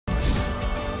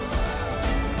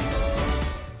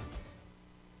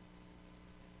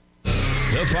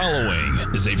The following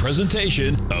is a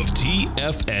presentation of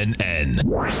TFNN.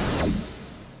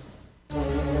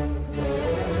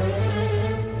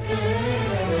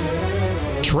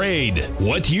 Trade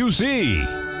what you see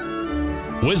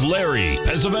with Larry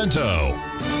Pesavento.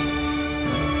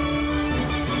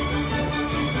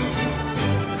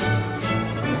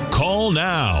 Call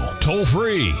now, toll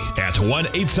free at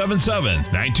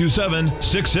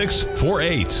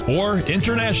 1-877-927-6648 or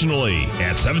internationally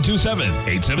at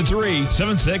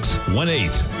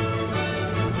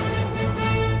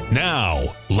 727-873-7618.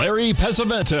 Now, Larry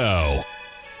Pesavento.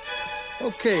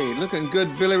 Okay, looking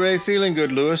good, Billy Ray. Feeling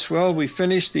good, Lewis. Well, we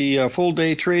finished the full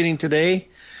day trading today.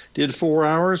 Did 4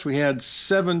 hours. We had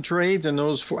 7 trades in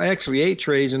those actually 8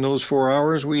 trades in those 4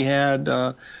 hours. We had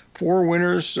 4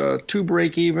 winners, 2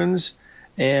 break-evens,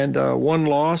 and 1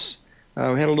 loss.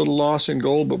 We had a little loss in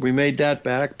gold, but we made that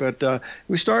back. But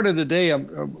we started the day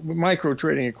micro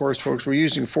trading, of course, folks. We're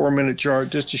using 4-minute chart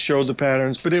just to show the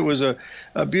patterns. But it was a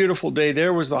beautiful day.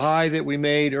 There was the high that we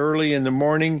made early in the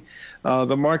morning.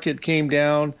 The market came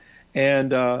down,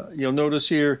 and you'll notice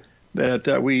here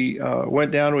that we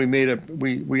went down.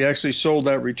 We actually sold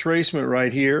that retracement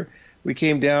right here. We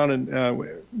came down and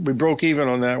we broke even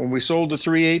on that. When we sold the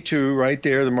 382 right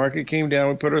there, the market came down.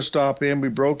 We put a stop in. We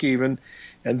broke even.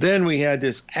 And then we had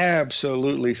this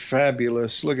absolutely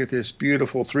fabulous, look at this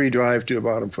beautiful 3 drive to a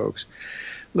bottom, folks.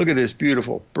 Look at this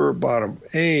beautiful bottom,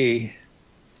 A,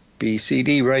 B, C,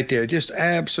 D right there. Just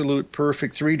absolute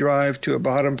perfect 3 drive to a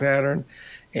bottom pattern.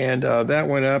 And that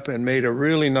went up and made a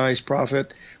really nice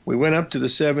profit. We went up to the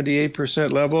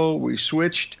 78% level. We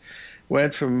switched,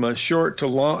 went from short to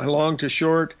long to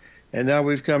short, and now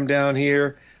we've come down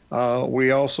here.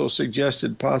 We also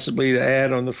suggested possibly to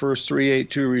add on the first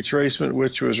 382 retracement,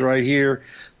 which was right here.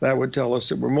 That would tell us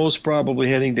that we're most probably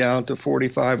heading down to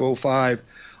 45.05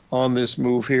 on this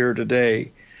move here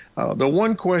today. The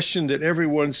one question that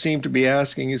everyone seemed to be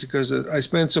asking is because I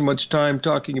spent so much time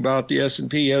talking about the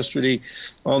S&P yesterday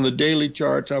on the daily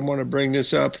charts. I want to bring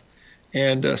this up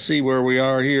and see where we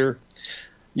are here.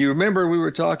 You remember we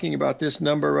were talking about this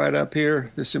number right up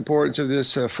here, this importance of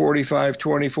this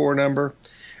 45.24 number.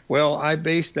 Well, I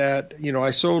based that,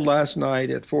 I sold last night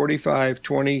at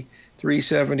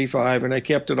 45.2375, and I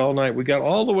kept it all night. We got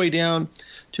all the way down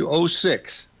to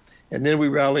 06, and then we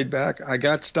rallied back. I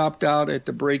got stopped out at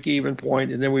the break-even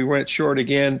point, and then we went short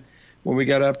again when we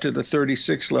got up to the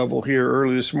 36 level here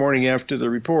early this morning after the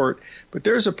report. But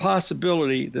there's a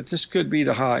possibility that this could be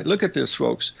the high. Look at this,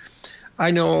 folks. I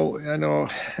know.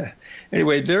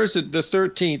 Anyway, there's the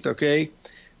 13th, okay?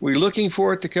 We're looking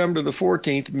for it to come to the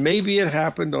 14th. Maybe it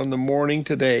happened on the morning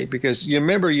today because you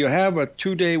remember you have a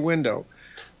 2-day window.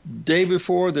 Day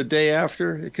before, the day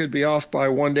after, it could be off by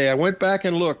 1 day. I went back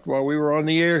and looked while we were on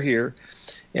the air here,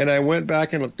 and I went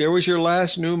back and looked. There was your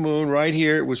last new moon right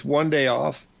here. It was 1 day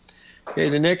off. Okay,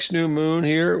 the next new moon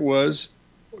here was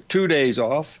 2 days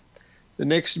off. The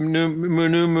next new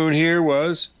moon here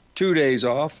was 2 days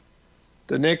off.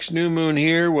 The next new moon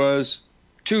here was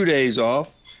 2 days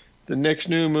off. The next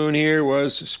new moon here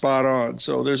was spot on.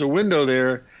 So there's a window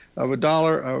there of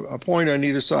 $1, a point on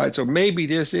either side. So maybe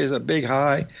this is a big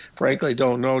high. Frankly,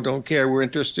 don't know, don't care. We're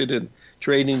interested in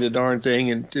trading the darn thing,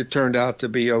 and it turned out to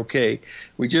be okay.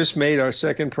 We just made our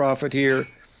second profit here.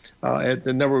 At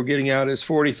the number we're getting out is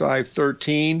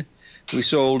 45.13. We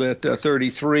sold at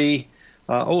 33.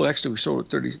 Actually, we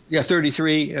sold at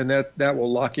 33, and that will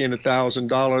lock in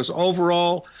 $1,000.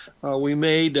 Overall, we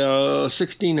made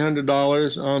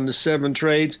 $1,600 on the 7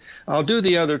 trades. I'll do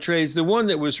the other trades. The one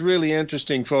that was really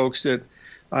interesting, folks, that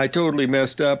I totally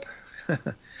messed up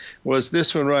was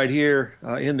this one right here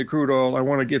in the crude oil. I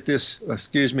want to get this, let's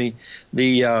get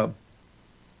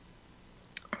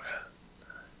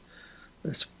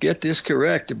this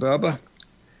correct, Bubba.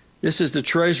 This is the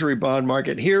Treasury bond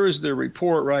market. Here is the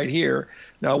report right here.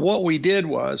 Now, what we did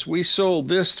was we sold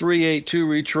this 382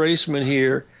 retracement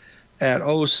here at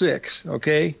 06,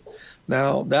 okay?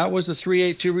 Now, that was the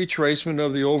 382 retracement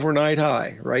of the overnight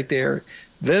high right there.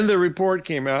 Then the report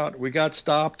came out. We got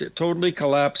stopped. It totally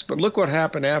collapsed. But look what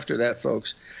happened after that,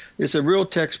 folks. It's a real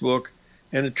textbook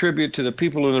and a tribute to the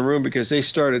people in the room because they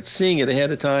started seeing it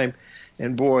ahead of time.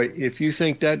 And, boy, if you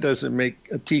think that doesn't make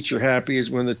a teacher happy is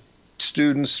when the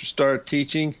students start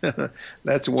teaching.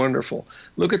 That's wonderful.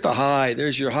 Look at the high.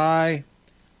 There's your high.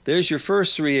 There's your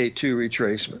first 382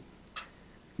 retracement.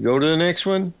 Go to the next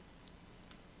one.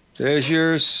 There's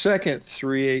your second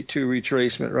 382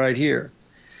 retracement right here.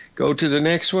 Go to the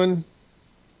next one.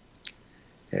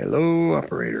 Hello,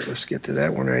 operator. Let's get to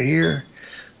that one right here.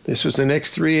 This was the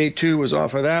next 382 was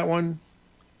off of that one.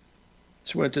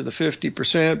 This went to the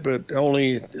 50%, but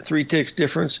only 3 ticks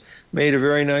difference. Made a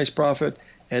very nice profit.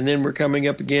 And then we're coming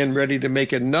up again, ready to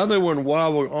make another one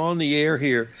while we're on the air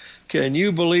here. Can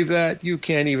you believe that? You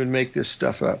can't even make this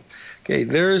stuff up. Okay,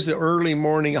 there's the early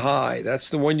morning high. That's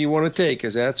the one you want to take,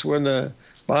 because that's when the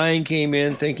buying came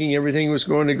in, thinking everything was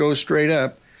going to go straight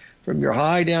up. From your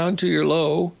high down to your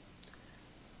low,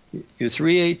 your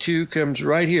 382 comes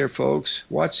right here, folks.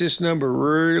 Watch this number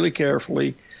really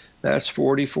carefully. That's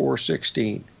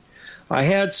 44.16. I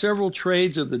had several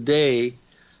trades of the day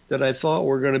that I thought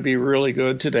were going to be really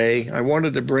good today. I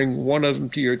wanted to bring one of them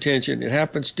to your attention. It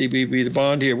happens to be the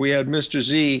bond here. We had Mr.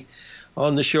 Z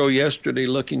on the show yesterday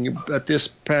looking at this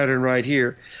pattern right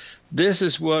here. This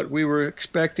is what we were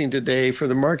expecting today, for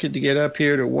the market to get up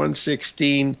here to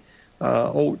 116,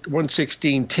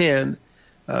 116.10.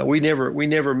 We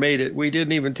never made it. We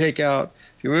didn't even take out.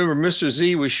 If you remember, Mr.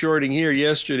 Z was shorting here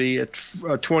yesterday at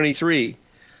 23,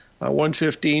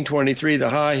 115.23. The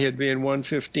high had been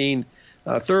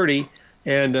 115.30,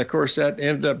 and of course that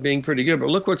ended up being pretty good. But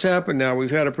look what's happened now.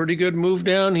 We've had a pretty good move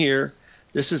down here.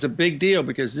 This is a big deal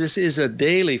because this is a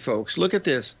daily, folks. Look at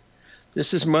this.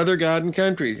 This is Mother God and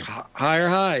Country, higher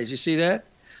highs. You see that?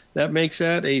 That makes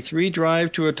that a 3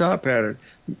 drive to a top pattern.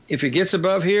 If it gets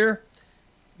above here,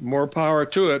 more power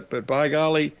to it. But by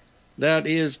golly, that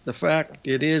is the fact.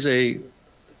 It is a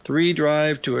 3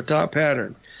 drive to a top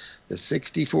pattern. The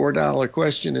 $64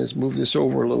 question is, move this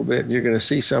over a little bit, and you're going to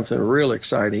see something real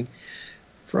exciting.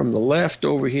 From the left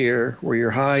over here, where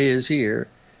your high is here,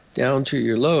 down to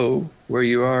your low, where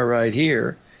you are right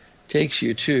here, takes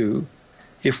you to,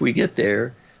 if we get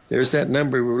there, there's that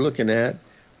number we were looking at,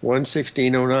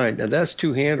 116.09. Now that's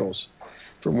 2 handles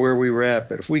from where we were at.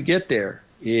 But if we get there,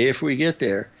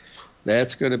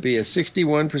 that's going to be a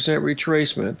 61%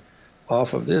 retracement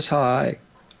off of this high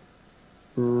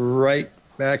right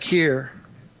back here.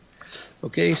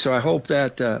 Okay, so I hope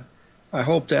that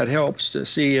helps to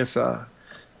see if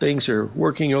things are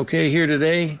working okay here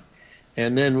today,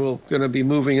 and then we're going to be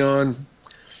moving on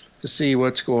to see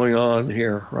what's going on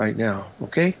here right now.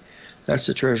 Okay, that's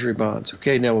the Treasury bonds.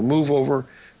 Okay, now we'll move over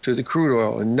to the crude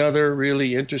oil. Another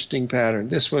really interesting pattern.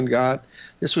 This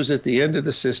was at the end of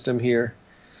the system here.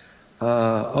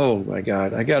 Oh my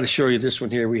God, I got to show you this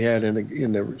one here we had in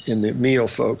the meal,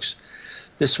 folks.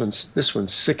 This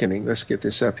one's sickening. Let's get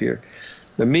this up here.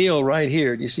 The meal right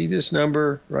here. Do you see this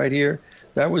number right here?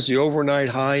 That was the overnight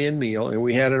high in meal, and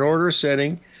we had an order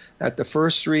setting at the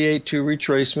first 382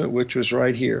 retracement, which was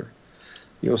right here.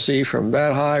 You'll see from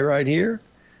that high right here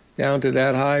down to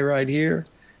that high right here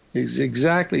is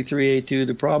exactly 382.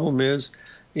 The problem is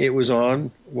it was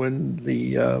on when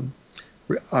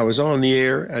I was on the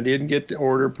air. I didn't get the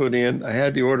order put in. I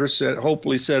had the order set,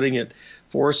 hopefully setting at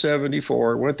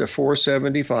 474, went to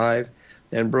 475,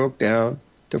 and broke down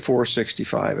to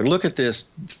 465. And look at this,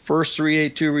 first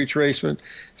 382 retracement,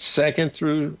 second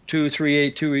through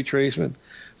 382 retracement.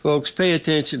 Folks, pay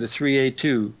attention to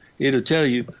 382. It'll tell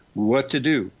you what to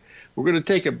do. We're going to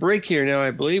take a break here now,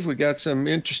 I believe. We got some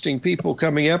interesting people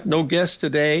coming up. No guests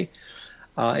today.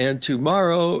 And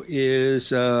tomorrow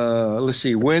is,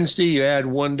 Wednesday. You add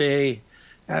 1 day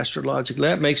astrologically.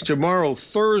 That makes tomorrow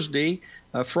Thursday.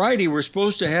 Friday, we're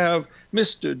supposed to have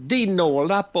Mr. Dino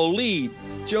Napoli.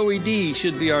 Joey D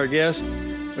should be our guest,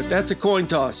 but that's a coin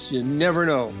toss. You never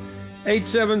know.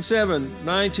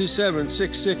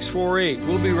 877-927-6648.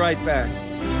 We'll be right back.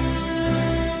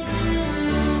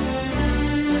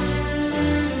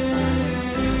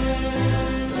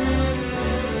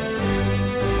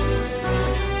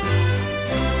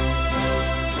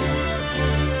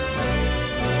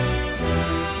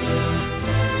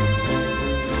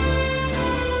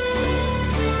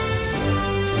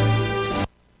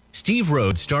 Steve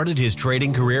Rhodes started his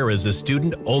trading career as a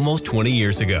student almost 20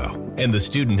 years ago, and the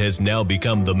student has now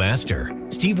become the master.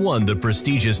 Steve won the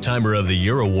prestigious Timer of the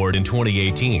Year award in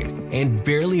 2018 and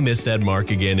barely missed that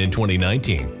mark again in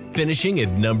 2019, finishing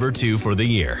at number 2 for the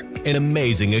year. An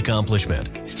amazing accomplishment.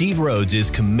 Steve Rhodes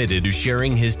is committed to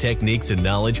sharing his techniques and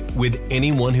knowledge with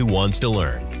anyone who wants to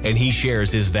learn, and he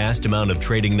shares his vast amount of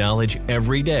trading knowledge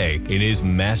every day in his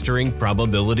Mastering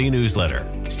Probability newsletter.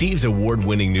 Steve's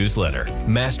award-winning newsletter,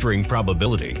 Mastering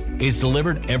Probability, is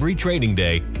delivered every trading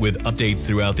day with updates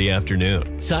throughout the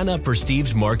afternoon. Sign up for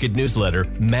Steve's market newsletter,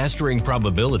 Mastering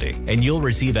Probability, and you'll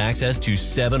receive access to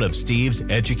 7 of Steve's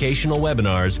educational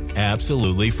webinars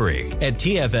absolutely free. At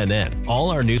TFNN,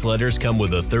 all our newsletters come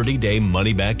with a 30-day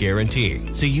money-back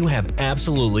guarantee, so you have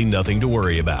absolutely nothing to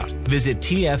worry about. Visit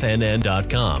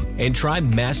TFNN.com and try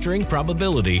Mastering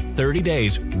Probability 30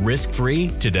 days risk-free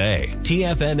today.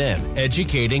 TFNN,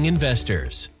 educating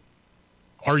investors.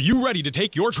 Are you ready to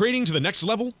take your trading to the next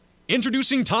level?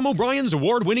 Introducing Tom O'Brien's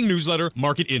award-winning newsletter,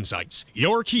 Market Insights,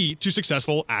 your key to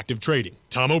successful active trading.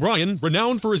 Tom O'Brien,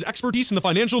 renowned for his expertise in the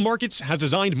financial markets, has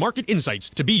designed Market Insights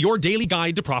to be your daily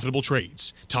guide to profitable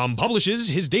trades. Tom publishes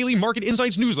his daily Market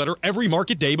Insights newsletter every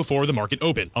market day before the market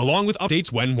open, along with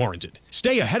updates when warranted.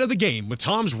 Stay ahead of the game with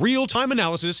Tom's real-time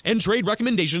analysis and trade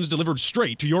recommendations delivered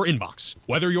straight to your inbox.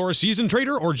 Whether you're a seasoned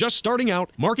trader or just starting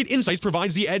out, Market Insights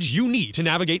provides the edge you need to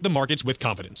navigate the markets with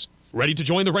confidence. Ready to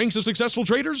join the ranks of successful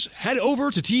traders? Head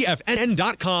over to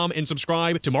TFNN.com and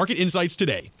subscribe to Market Insights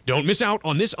today. Don't miss out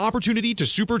on this opportunity to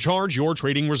supercharge your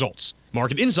trading results.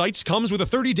 Market Insights comes with a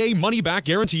 30-day money-back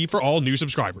guarantee for all new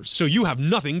subscribers, so you have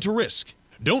nothing to risk.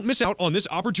 Don't miss out on this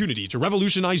opportunity to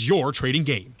revolutionize your trading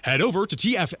game. Head over to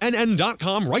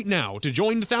TFNN.com right now to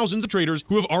join the thousands of traders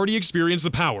who have already experienced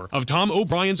the power of Tom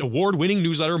O'Brien's award-winning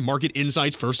newsletter, Market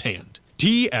Insights, firsthand.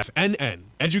 TFNN,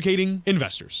 educating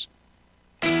investors.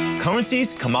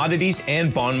 Currencies, commodities,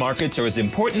 and bond markets are as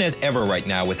important as ever right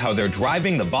now with how they're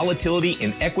driving the volatility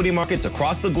in equity markets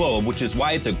across the globe, which is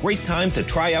why it's a great time to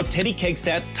try out Teddy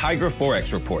Kegstad's Tiger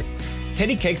Forex Report.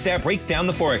 Teddy Kegstad breaks down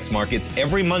the Forex markets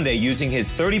every Monday using his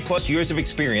 30-plus years of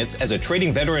experience as a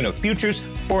trading veteran of futures,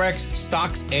 Forex,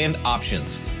 stocks, and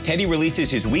options. Teddy releases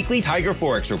his weekly Tiger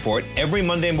Forex Report every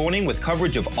Monday morning with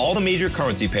coverage of all the major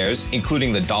currency pairs,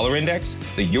 including the dollar index,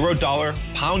 the euro dollar,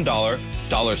 pound dollar,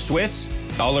 dollar Swiss,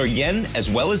 dollar yen, as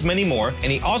well as many more,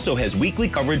 and he also has weekly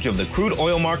coverage of the crude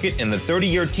oil market and the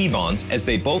 30-year T-bonds, as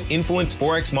they both influence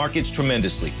Forex markets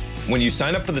tremendously. When you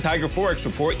sign up for the Tiger Forex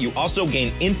Report, you also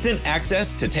gain instant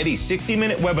access to Teddy's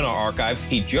 60-minute webinar archive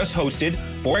he just hosted,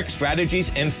 Forex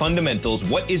Strategies and Fundamentals,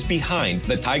 What is Behind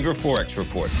the Tiger Forex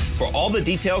Report. For all the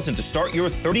details and to start your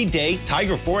 30-day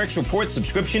Tiger Forex Report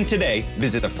subscription today,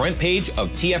 visit the front page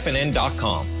of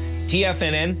TFNN.com.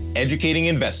 TFNN, educating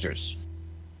investors.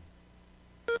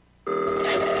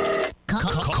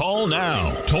 Call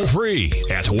now, toll free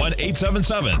at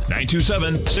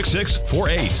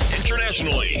 1-877-927-6648.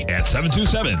 Internationally at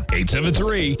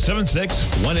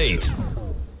 727-873-7618.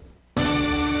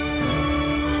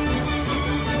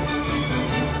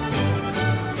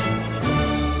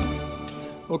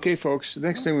 Okay, folks, the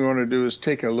next thing we want to do is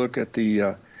take a look at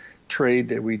the trade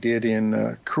that we did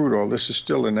in crude oil. This is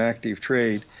still an active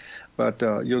trade, but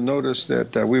you'll notice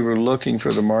that we were looking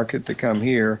for the market to come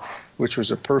here, which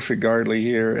was a perfect Gardley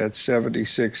here at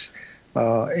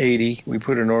 76.80. We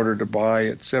put an order to buy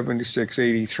at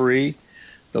 76.83.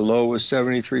 The low was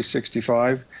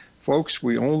 73.65. Folks,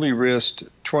 we only risked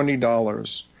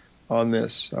 $20 on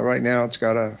this. Right now it's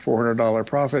got a $400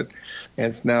 profit, and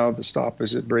it's now the stop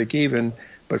is at break even.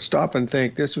 But stop and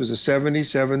think, this was a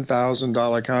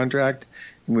 $77,000 contract,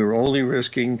 and we were only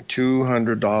risking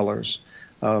 $200.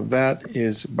 That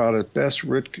is about as best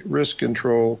risk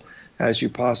control as you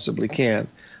possibly can.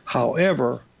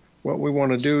 However, what we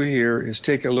want to do here is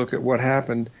take a look at what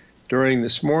happened during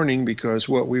this morning, because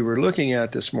what we were looking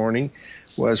at this morning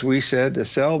was we said to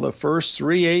sell the first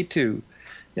 382.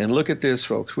 And look at this,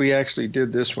 folks. We actually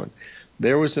did this one.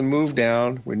 There was a move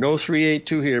down. We know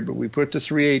 382 here, but we put the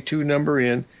 382 number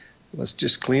in. Let's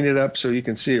just clean it up so you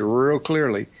can see it real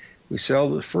clearly. We sell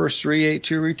the first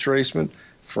 382 retracement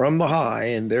from the high,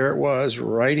 and there it was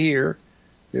right here.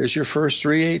 There's your first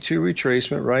 382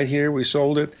 retracement right here. We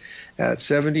sold it at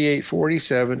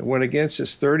 78.47. It went against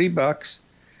us $30.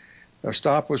 Our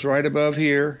stop was right above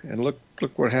here, and look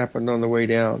what happened on the way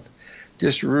down.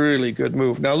 Just really good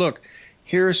move. Now look,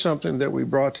 here's something that we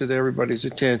brought to everybody's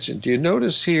attention. Do you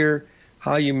notice here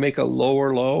how you make a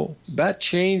lower low? That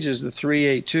changes the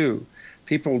 382.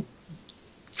 People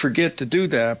forget to do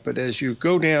that, but as you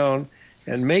go down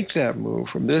and make that move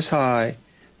from this high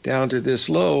down to this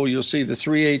low, you'll see the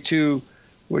 382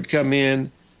 would come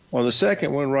in on the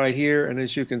second one right here, and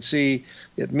as you can see,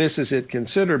 it misses it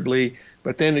considerably,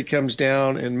 but then it comes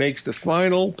down and makes the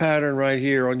final pattern right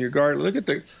here on your guard. Look at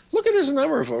this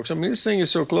number, folks. I mean, this thing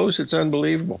is so close, it's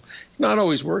unbelievable. Not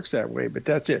always works that way, but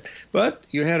that's it. But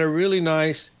you had a really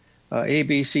nice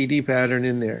ABCD pattern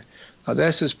in there.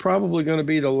 This is probably going to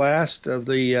be the last of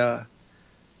the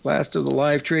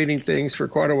live trading things for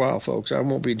quite a while, folks. I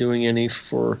won't be doing any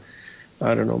for,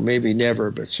 I don't know, maybe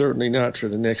never, but certainly not for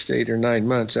the next 8 or 9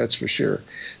 months, that's for sure.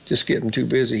 Just getting too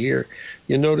busy here.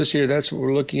 You notice here, that's what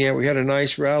we're looking at. We had a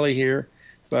nice rally here,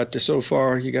 but so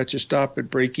far you got your stop at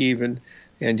break even,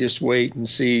 and just wait and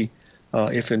see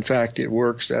if in fact it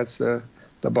works. That's the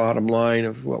bottom line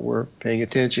of what we're paying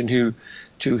attention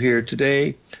to here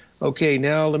today. Okay,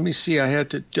 now let me see. I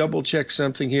had to double check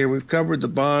something here. We've covered the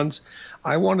bonds.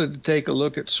 I wanted to take a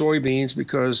look at soybeans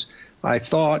because I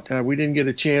thought we didn't get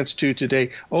a chance to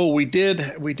today. Oh, we did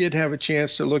have a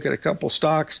chance to look at a couple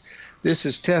stocks. This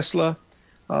is Tesla.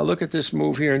 Look at this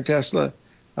move here in Tesla.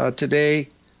 Today,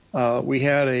 we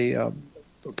had a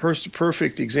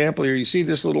perfect example here. You see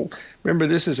this little, remember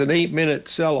this is an 8-minute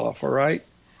sell-off, all right?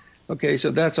 Okay,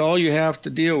 so that's all you have to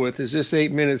deal with is this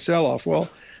 8-minute sell-off. Well,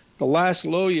 the last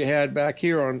low you had back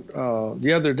here on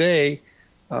the other day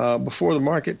before the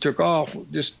market took off,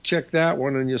 just check that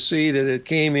one and you'll see that it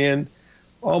came in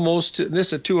almost to, this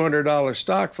is a $200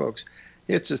 stock, folks.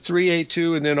 It's a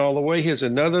 382 and then all the way here's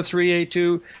another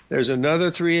 382. There's another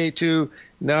 382.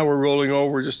 Now we're rolling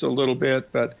over just a little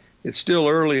bit, but it's still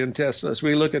early in Tesla. As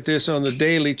we look at this on the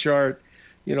daily chart,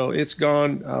 you know, it's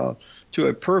gone to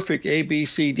a perfect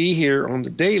ABCD here on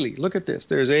the daily. Look at this.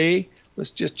 There's A.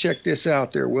 Let's just check this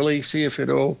out there, Willie. See if it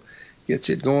gets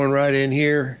it going right in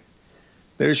here.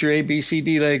 There's your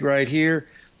ABCD leg right here.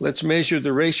 Let's measure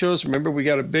the ratios. Remember, we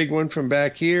got a big one from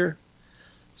back here.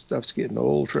 Stuff's getting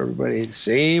old for everybody. The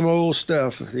same old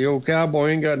stuff. The old cowboy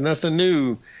ain't got nothing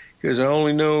new because I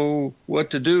only know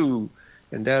what to do.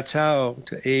 And that's how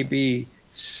to A, B,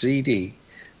 C, D.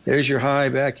 There's your high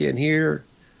back in here.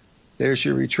 There's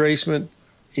your retracement,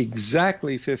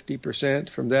 exactly 50%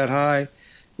 from that high.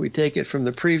 We take it from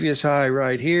the previous high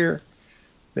right here.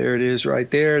 There it is right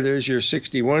there. There's your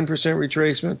 61%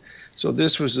 retracement. So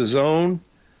this was the zone.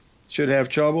 Should have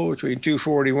trouble between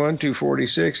 241,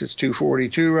 246. It's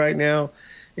 242 right now.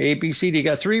 A, B, C, D. You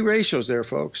got three ratios there,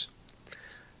 folks.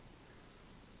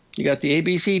 You got the A,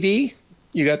 B, C, D.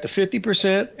 You got the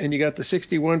 50% and you got the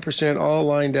 61% all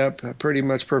lined up pretty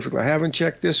much perfectly. I haven't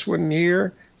checked this one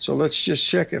here, so let's just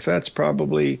check if that's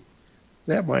probably,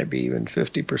 that might be even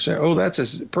 50%. Oh, that's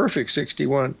a perfect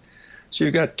 61. So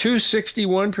you've got two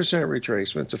 61%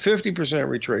 retracements, a 50%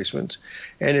 retracement,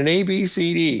 and an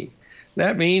ABCD.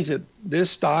 That means that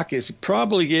this stock is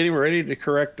probably getting ready to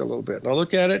correct a little bit. Now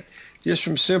look at it just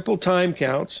from simple time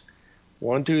counts.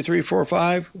 1, 2, 3, 4,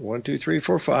 5. 1, 2, 3,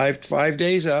 4, 5. 5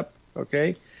 days up.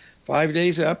 Okay, 5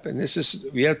 days up, and this is,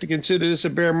 you have to consider this a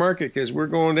bear market because we're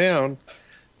going down.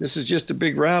 This is just a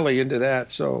big rally into that.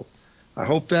 So I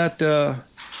hope that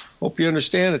hope you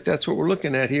understand that that's what we're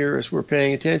looking at here as we're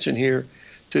paying attention here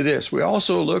to this. We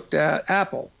also looked at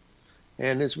Apple,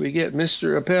 and as we get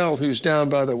Mr. Appel, who's down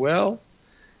by the well,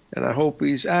 and I hope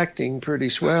he's acting pretty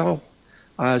swell.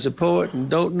 As a poet and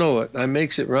don't know it, I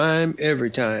makes it rhyme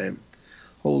every time.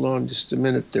 Hold on just a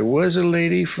minute. There was a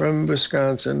lady from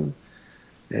Wisconsin,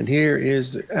 and here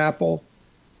is the Apple.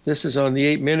 This is on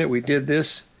the 8-minute. We did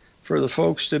this for the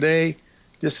folks today.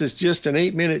 This is just an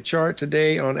 8-minute chart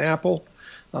today on Apple.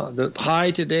 The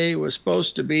high today was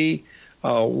supposed to be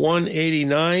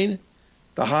 189.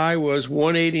 The high was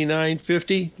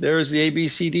 189.50. There's the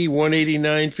ABCD,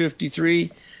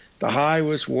 189.53. The high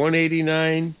was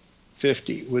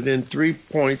 189.50, within 3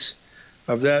 points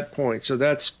of that point. So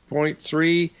that's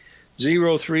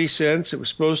 0.303 cents. It was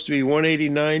supposed to be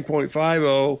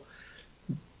 189.50,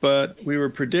 but we were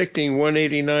predicting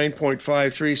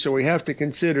 189.53, so we have to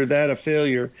consider that a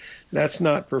failure. That's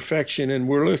not perfection, and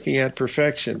we're looking at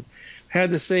perfection. Had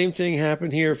the same thing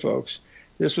happen here, folks.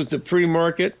 This was the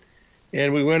pre-market,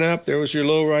 and we went up. There was your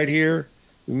low right here.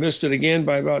 We missed it again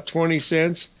by about 20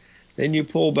 cents. Then you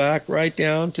pull back right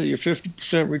down to your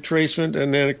 50% retracement,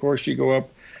 and then, of course, you go up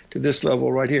to this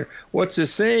level right here. What's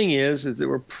this saying is that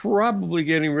we're probably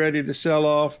getting ready to sell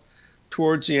off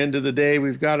towards the end of the day.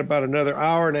 We've got about another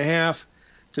hour and a half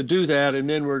to do that, and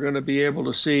then we're going to be able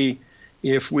to see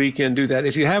if we can do that.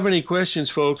 If you have any questions,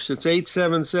 folks, it's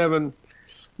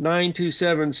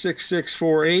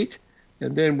 877-927-6648,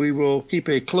 and then we will keep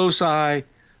a close eye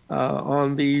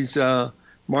on these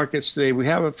markets today. We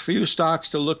have a few stocks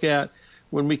to look at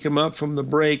when we come up from the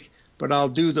break, but I'll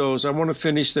do those. I want to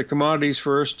finish the commodities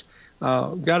first.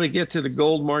 Got to get to the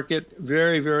gold market.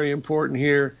 Very, very important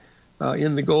here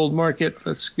in the gold market.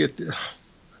 Let's get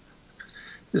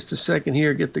just a second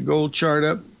here, get the gold chart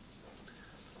up.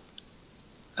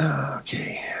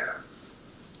 Okay.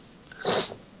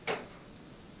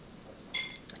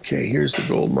 Okay, here's the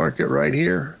gold market right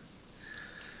here.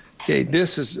 Okay,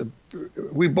 this is,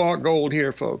 we bought gold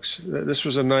here, folks. This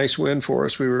was a nice win for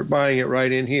us. We were buying it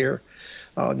right in here.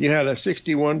 You had a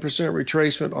 61%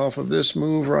 retracement off of this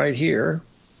move right here.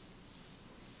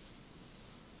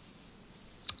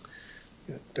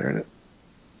 Darn it.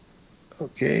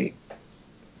 Okay.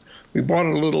 We bought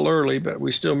it a little early, but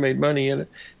we still made money in it.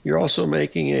 You're also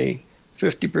making a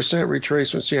 50%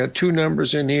 retracement. So you had two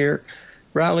numbers in here,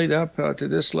 rallied up to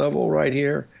this level right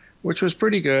here, which was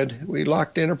pretty good. We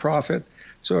locked in a profit,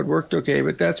 so it worked okay,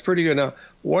 but that's pretty good. Now,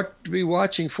 what to be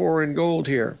watching for in gold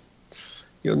here?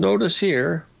 You'll notice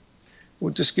here,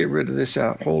 we'll just get rid of this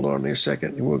out. Hold on here a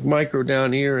second. We'll micro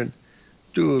down here and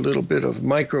do a little bit of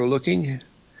micro looking.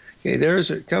 Okay,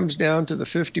 it comes down to the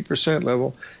 50%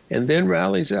 level and then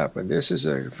rallies up. And this is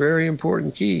a very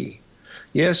important key.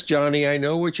 Yes, Johnny, I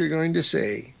know what you're going to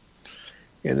say.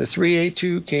 And the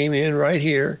 382 came in right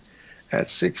here at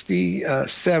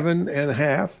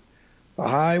 67.5. The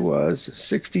high was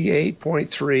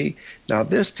 68.3. Now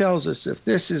this tells us if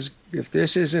this is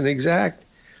an exact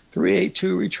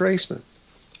 382 retracement,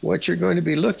 what you're going to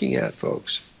be looking at,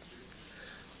 folks.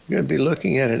 You're going to be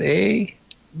looking at an A,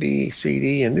 B, C,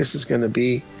 D, and this is going to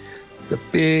be the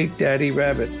big daddy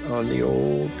rabbit on the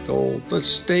old gold. Let's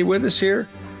stay with us here.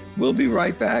 We'll be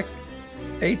right back.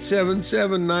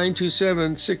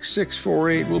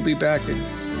 877-927-6648. We'll be back in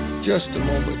just a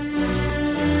moment.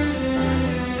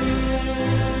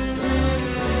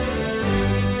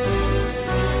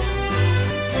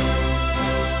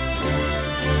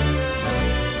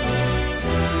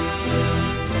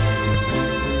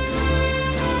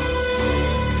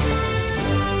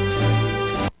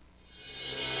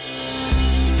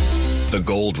 The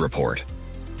Gold Report.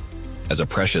 As a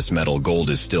precious metal, gold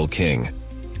is still king.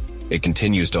 It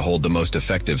continues to hold the most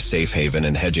effective safe haven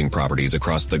and hedging properties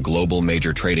across the global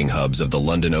major trading hubs of the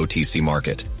London OTC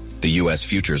market, the U.S.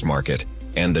 futures market,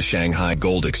 and the Shanghai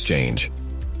Gold Exchange.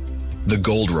 The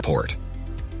Gold Report.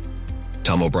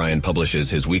 Tom O'Brien publishes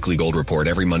his weekly gold report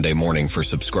every Monday morning for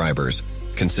subscribers,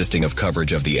 consisting of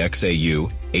coverage of the XAU,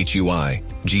 HUI,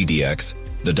 GDX,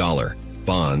 the dollar,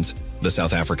 bonds, the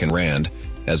South African rand,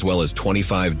 as well as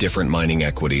 25 different mining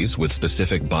equities with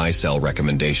specific buy-sell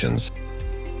recommendations.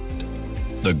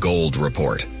 The Gold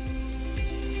Report.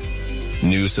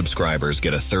 New subscribers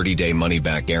get a 30-day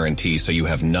money-back guarantee so you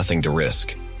have nothing to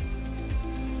risk.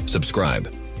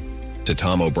 Subscribe to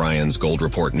Tom O'Brien's Gold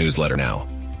Report newsletter now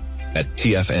at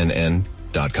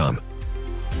TFNN.com.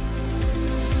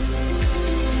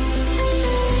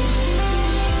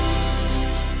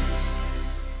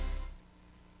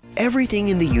 Everything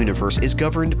in the universe is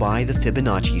governed by the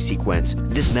Fibonacci sequence.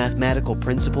 This mathematical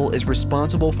principle is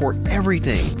responsible for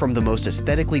everything from the most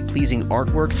aesthetically pleasing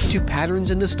artwork to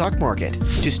patterns in the stock market.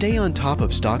 To stay on top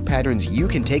of stock patterns you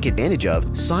can take advantage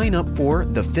of, sign up for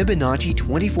the Fibonacci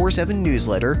 24/7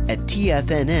 newsletter at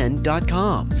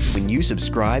TFNN.com. When you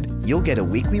subscribe, you'll get a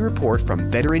weekly report from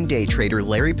veteran day trader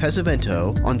Larry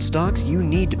Pesavento on stocks you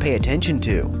need to pay attention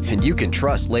to. And you can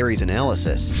trust Larry's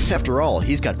analysis. After all,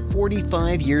 he's got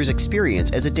 45 years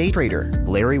experience as a day trader.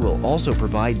 Larry will also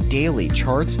provide daily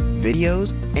charts,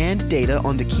 videos, and data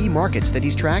on the key markets that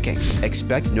he's tracking.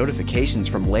 Expect notifications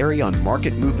from Larry on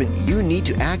market movement you need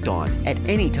to act on at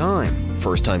any time.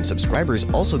 First-time subscribers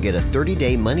also get a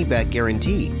 30-day money-back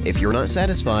guarantee. If you're not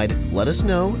satisfied, let us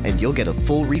know and you'll get a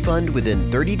full refund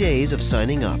within 30 days of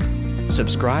signing up.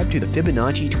 Subscribe to the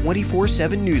Fibonacci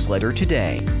 24/7 newsletter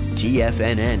today.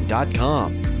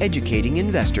 TFNN.com. Educating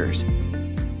investors.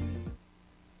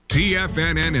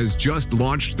 TFNN has just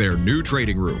launched their new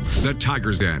trading room, the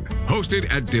Tiger's Den, hosted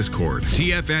at Discord.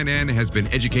 TFNN has been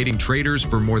educating traders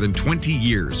for more than 20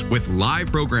 years with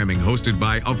live programming hosted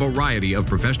by a variety of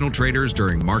professional traders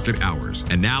during market hours.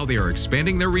 And now they are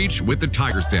expanding their reach with the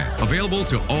Tiger's Den, available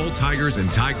to all tigers and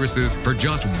tigresses for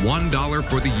just $1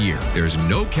 for the year. There's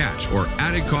no catch or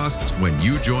added costs when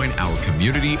you join our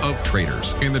community of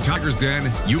traders. In the Tiger's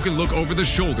Den, you can look over the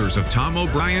shoulders of Tom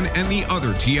O'Brien and the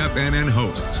other TFNN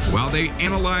hosts while they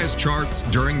analyze charts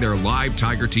during their live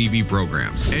Tiger TV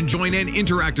programs, and join an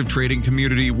interactive trading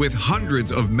community with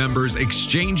hundreds of members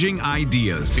exchanging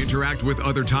ideas. Interact with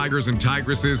other tigers and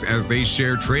tigresses as they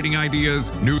share trading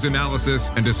ideas, news analysis,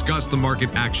 and discuss the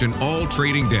market action all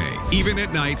trading day, even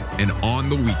at night and on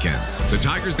the weekends. The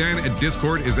Tiger's Den at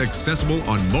Discord is accessible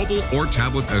on mobile or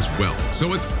tablets as well,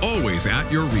 so it's always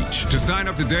at your reach. To sign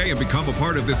up today and become a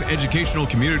part of this educational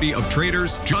community of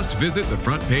traders, just visit the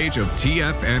front page of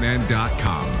TFNN.com.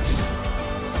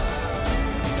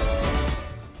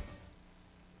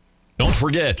 Don't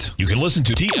forget, you can listen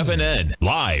to TFNN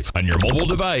live on your mobile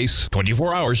device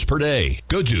 24 hours per day.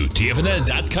 Go to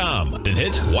TFNN.com and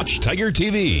hit Watch Tiger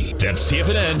TV. That's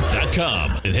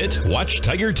TFNN.com and hit Watch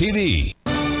Tiger TV.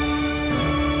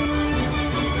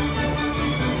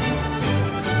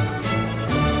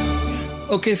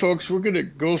 Okay, folks, we're going to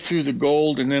go through the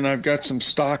gold, and then I've got some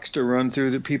stocks to run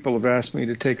through that people have asked me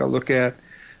to take a look at.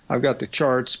 I've got the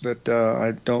charts, but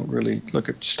I don't really look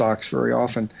at stocks very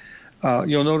often.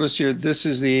 You'll notice here, this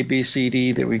is the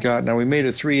ABCD that we got. Now, we made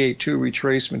a 382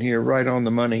 retracement here right on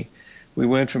the money. We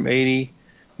went from 80,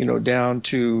 down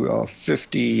to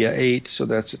 58, so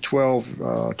that's a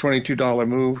 $22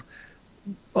 move.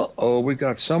 Uh-oh, we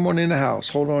got someone in the house.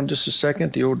 Hold on just a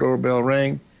second. The old doorbell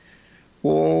rang.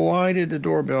 Well, why did the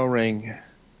doorbell ring?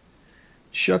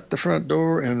 Shut the front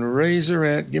door and raise the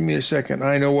rent. Give me a second.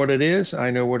 I know what it is.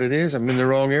 I'm in the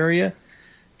wrong area.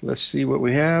 Let's see what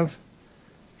we have.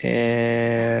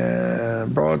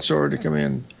 And broadsword to come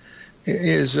in.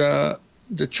 Is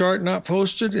the chart not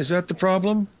posted? Is that the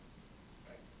problem?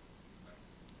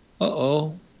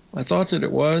 Uh-oh. I thought that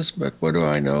it was, but what do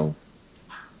I know?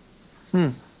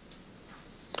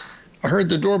 I heard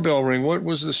the doorbell ring. What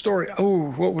was the story?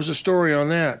 Oh, what was the story on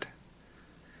that?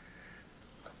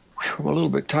 I'm a little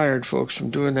bit tired, folks,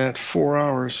 from doing that 4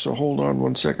 hours, so hold on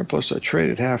 1 second. Plus, I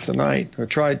traded half the night. I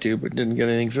tried to, but didn't get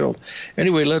anything filled.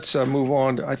 Anyway, let's move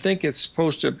on. I think it's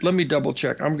posted. Let me double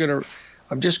check. I'm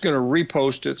just gonna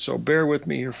repost it, so bear with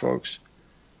me here, folks.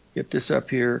 Get this up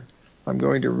here. I'm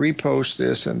going to repost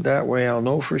this, and that way I'll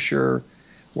know for sure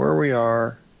where we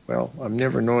are. Well, I'm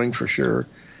never knowing for sure.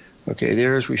 Okay,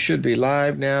 we should be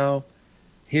live now.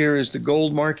 Here is the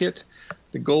gold market.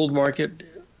 The gold market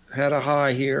had a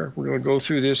high here. We're going to go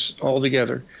through this all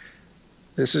together.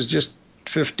 This is just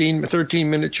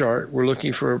 13-minute chart. We're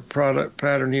looking for a product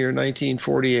pattern here,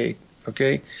 1948.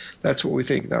 Okay, that's what we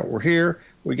think. Now we're here.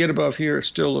 We get above here, it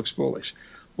still looks bullish.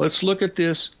 Let's look at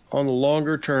this on the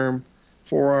longer term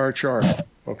 4-hour chart.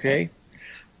 Okay,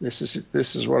 this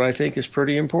is what I think is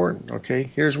pretty important. Okay,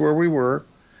 here's where we were.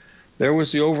 There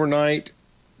was the overnight.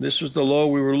 This was the low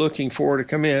we were looking for to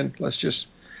come in. Let's just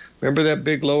remember that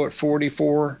big low at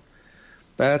 44.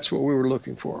 That's what we were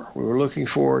looking for. We were looking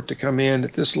for it to come in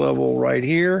at this level right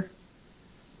here.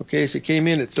 Okay, so it came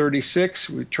in at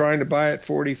 36. We were trying to buy at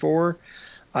 44.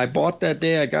 I bought that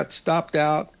day. I got stopped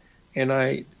out, and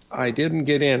I didn't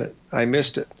get in it. I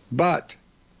missed it. But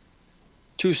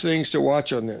two things to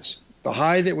watch on this. The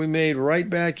high that we made right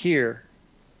back here,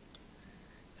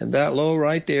 and that low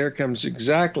right there comes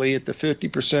exactly at the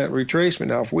 50% retracement.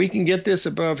 Now, if we can get this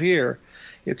above here,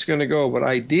 it's going to go. But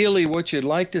ideally, what you'd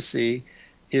like to see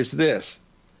is this.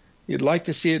 You'd like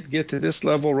to see it get to this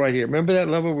level right here. Remember that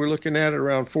level we're looking at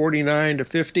around 49 to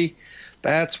 50?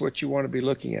 That's what you want to be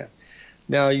looking at.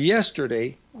 Now,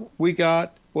 yesterday, we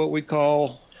got what we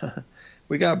call,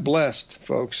 we got blessed,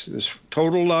 folks. This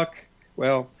total luck.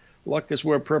 Well, luck is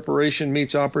where preparation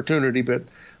meets opportunity, but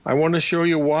I want to show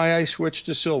you why I switched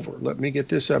to silver. Let me get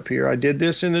this up here. I did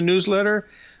this in the newsletter.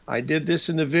 I did this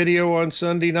in the video on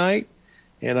Sunday night,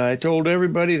 and I told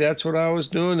everybody that's what I was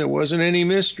doing. There wasn't any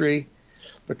mystery,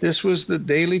 but this was the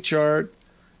daily chart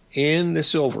in the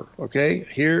silver, okay?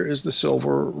 Here is the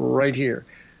silver right here.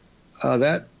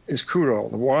 That is crude oil.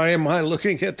 Why am I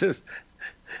looking at this?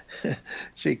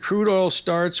 See, crude oil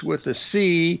starts with a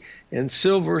C, and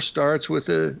silver starts with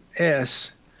a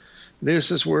S.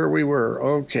 This is where we were.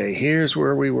 Okay, here's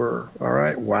where we were. All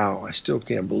right, wow, I still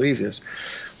can't believe this.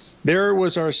 There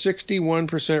was our 61%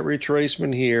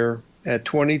 retracement here at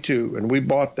 22, and we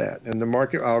bought that. And the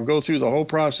market, I'll go through the whole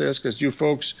process because you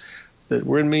folks that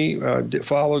were in me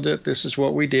followed it. This is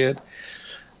what we did.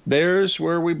 There's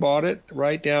where we bought it,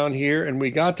 right down here, and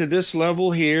we got to this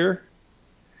level here.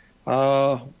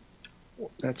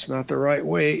 That's not the right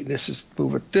way. This is,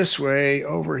 move it this way,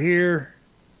 over here.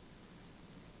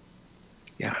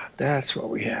 Yeah, that's what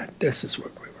we had. This is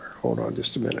what we were. Hold on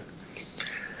just a minute.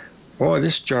 Boy,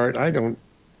 this chart,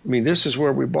 this is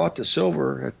where we bought the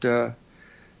silver at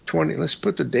 20. Let's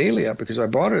put the daily up because I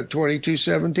bought it at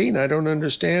 22.17. I don't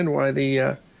understand why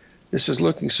this is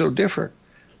looking so different.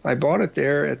 I bought it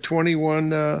there at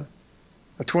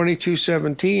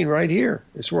 22.17 right here.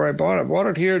 It's where I bought it. I bought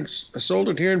it here, I sold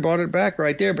it here and bought it back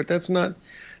right there, but that's not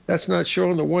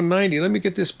showing the 190. Let me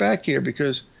get this back here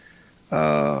because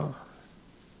yeah,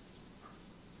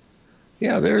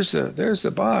 there's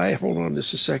the buy. Hold on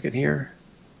just a second here.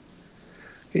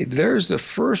 Okay, there's the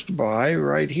first buy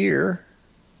right here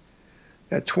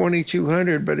at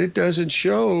 2200, but it doesn't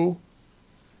show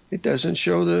the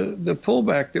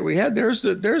pullback that we had. There's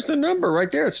the number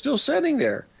right there. It's still sitting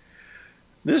there.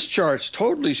 This chart's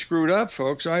totally screwed up,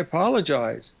 folks. I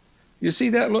apologize. You see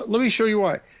that? Let me show you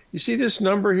why. You see this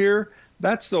number here?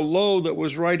 That's the low that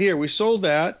was right here. We sold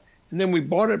that, and then we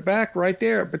bought it back right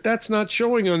there. But that's not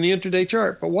showing on the intraday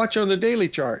chart. But watch on the daily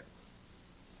chart.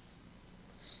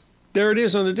 There it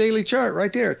is on the daily chart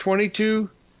right there.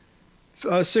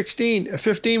 22.16.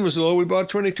 15 was the low. We bought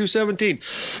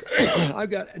 22.17.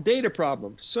 I've got a data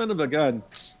problem. Son of a gun.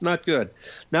 Not good.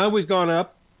 Now we've gone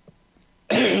up.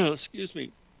 Excuse me.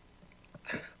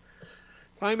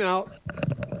 Time out.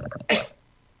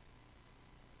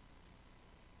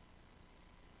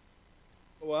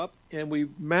 Go up, and we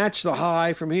match the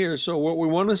high from here. So what we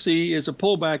want to see is a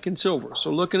pullback in silver.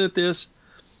 So looking at this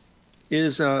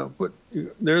is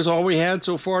there's all we had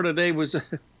so far today was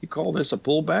you call this a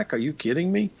pullback? Are you kidding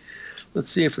me? Let's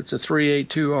see if it's a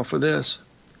 382 off of this.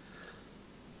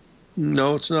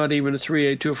 No, it's not even a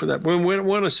 382 for that. We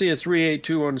want to see a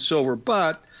 382 on silver,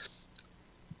 but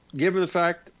given the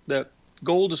fact that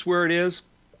gold is where it is,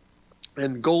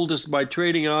 and gold is my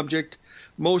trading object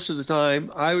most of the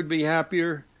time, I would be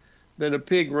happier than a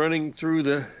pig running through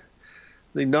the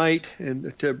night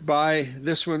and to buy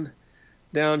this one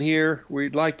down here.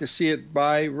 We'd like to see it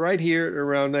buy right here at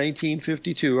around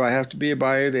 1952. I have to be a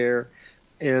buyer there.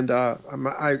 And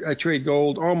I trade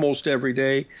gold almost every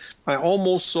day. I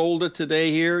almost sold it today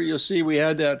here. You'll see we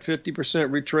had that 50%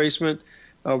 retracement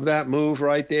of that move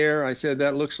right there. I said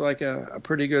that looks like a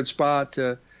pretty good spot.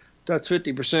 That's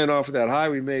 50% off of that high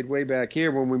we made way back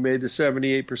here when we made the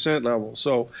 78% level.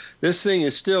 So this thing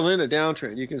is still in a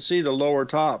downtrend. You can see the lower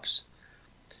tops.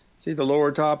 See the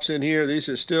lower tops in here? These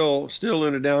are still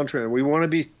in a downtrend. We want to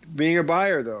be being a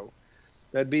buyer, though.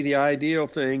 That'd be the ideal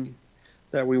thing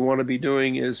that we want to be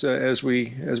doing is as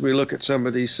we look at some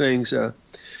of these things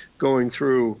going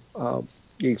through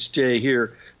each day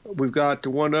here. We've got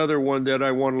one other one that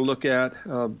I want to look at.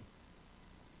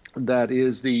 That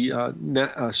is the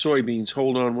soybeans.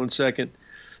 Hold on one second.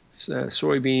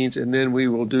 Soybeans, and then we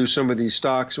will do some of these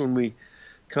stocks when we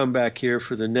come back here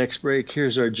for the next break.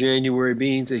 Here's our January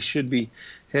beans. They should be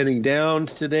heading down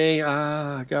today.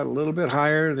 I got a little bit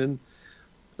higher than,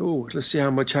 let's see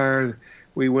how much higher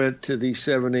we went to the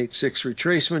 786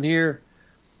 retracement here.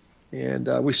 And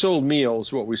we sold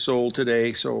meals, what we sold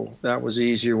today, so that was the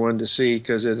easier one to see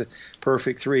because of the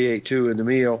perfect 382 in the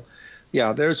meal.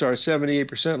 Yeah, there's our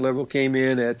 78% level, came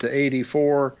in at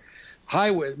 84.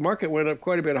 Market went up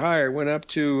quite a bit higher. Went up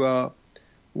to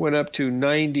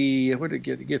 90. What did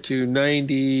it get to?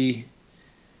 90.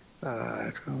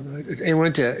 It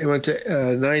went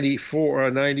to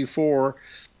 94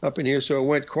 up in here. So it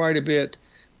went quite a bit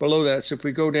below that. So if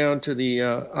we go down to the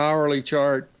hourly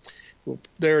chart, well,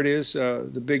 there it is,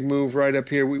 the big move right up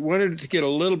here. We wanted it to get a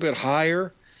little bit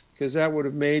higher because that would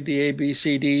have made the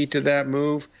ABCD to that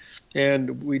move.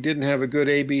 And we didn't have a good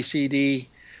ABCD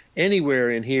anywhere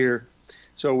in here.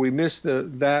 So we missed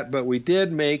that, but we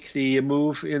did make the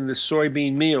move in the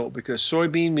soybean meal because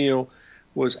soybean meal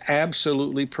was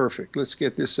absolutely perfect. Let's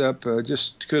get this up.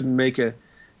 Just couldn't make it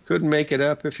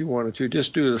up if you wanted to.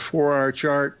 Just do the 4-hour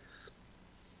chart.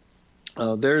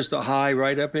 There's the high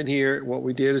right up in here. What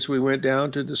we did is we went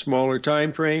down to the smaller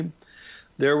time frame.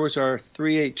 There was our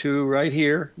 382 right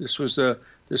here. This was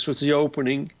the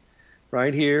opening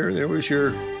right here. There was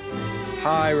your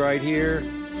high right here.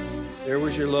 There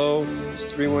was your low,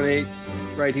 318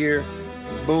 right here.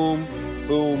 Boom,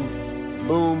 boom,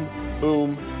 boom,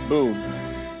 boom, boom.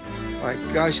 My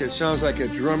gosh, it sounds like a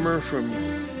drummer from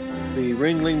the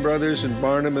Ringling Brothers and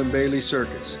Barnum and Bailey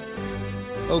Circus.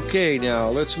 Okay, now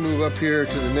let's move up here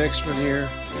to the next one here.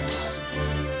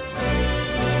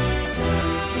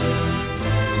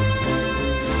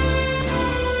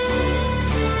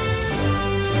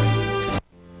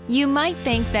 You might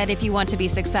think that if you want to be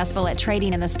successful at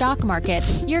trading in the stock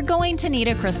market, you're going to need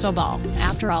a crystal ball.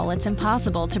 After all, it's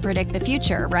impossible to predict the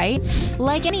future, right?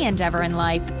 Like any endeavor in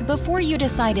life, before you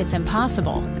decide it's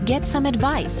impossible, get some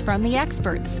advice from the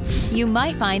experts. You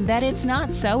might find that it's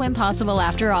not so impossible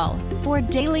after all. For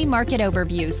daily market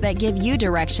overviews that give you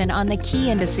direction on the key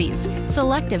indices,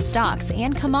 selective stocks,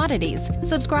 and commodities,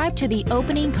 subscribe to the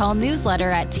Opening Call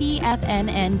newsletter at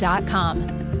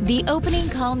TFNN.com. The Opening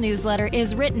Call newsletter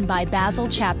is written by Basil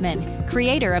Chapman,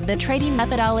 creator of the trading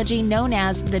methodology known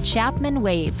as the Chapman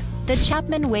Wave. The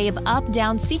Chapman Wave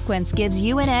up-down sequence gives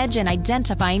you an edge in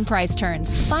identifying price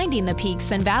turns, finding the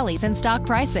peaks and valleys in stock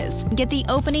prices. Get the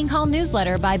Opening Call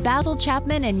newsletter by Basil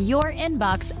Chapman in your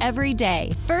inbox every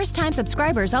day. First-time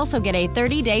subscribers also get a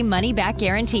 30-day money-back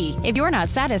guarantee. If you're not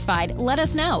satisfied, let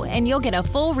us know, and you'll get a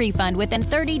full refund within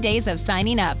 30 days of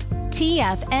signing up.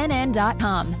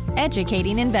 TFNN.com,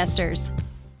 educating investors.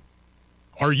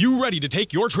 Are you ready to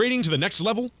take your trading to the next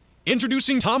level?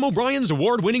 Introducing Tom O'Brien's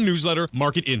award-winning newsletter,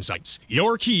 Market Insights,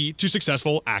 your key to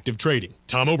successful active trading.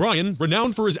 Tom O'Brien,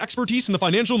 renowned for his expertise in the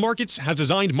financial markets, has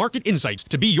designed Market Insights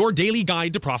to be your daily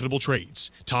guide to profitable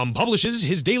trades. Tom publishes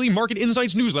his daily Market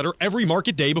Insights newsletter every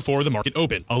market day before the market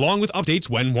open, along with updates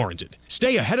when warranted.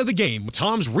 Stay ahead of the game with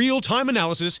Tom's real-time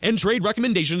analysis and trade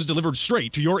recommendations delivered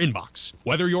straight to your inbox.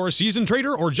 Whether you're a seasoned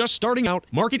trader or just starting out,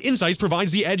 Market Insights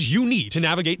provides the edge you need to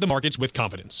navigate the markets with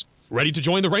confidence. Ready to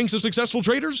join the ranks of successful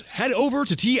traders? Head over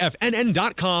to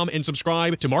TFNN.com and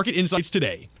subscribe to Market Insights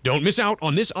today. Don't miss out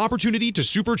on this opportunity to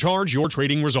supercharge your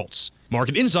trading results.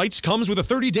 Market Insights comes with a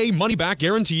 30-day money-back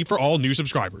guarantee for all new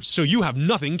subscribers, so you have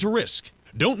nothing to risk.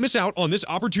 Don't miss out on this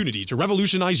opportunity to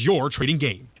revolutionize your trading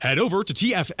game. Head over to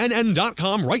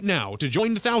TFNN.com right now to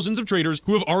join the thousands of traders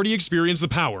who have already experienced the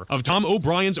power of Tom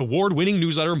O'Brien's award-winning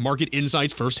newsletter Market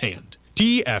Insights firsthand.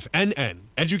 TFNN,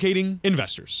 educating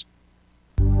investors.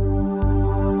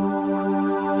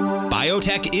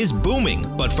 Biotech is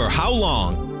booming, but for how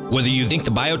long? Whether you think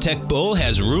the biotech bull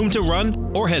has room to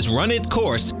run or has run its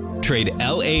course, trade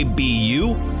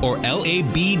LABU or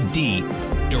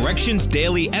LABD. Direction's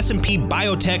daily S&P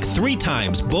Biotech 3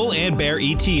 times bull and bear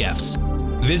ETFs.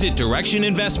 Visit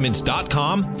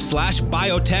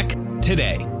directioninvestments.com/biotech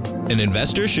today. An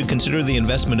investor should consider the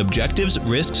investment objectives,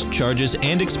 risks, charges,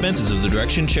 and expenses of the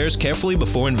Direction shares carefully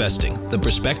before investing. The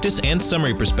prospectus and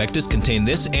summary prospectus contain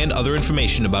this and other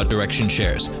information about Direction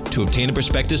shares. To obtain a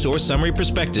prospectus or summary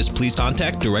prospectus, please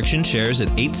contact Direction shares at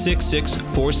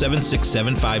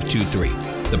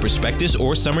 866-476-7523. The prospectus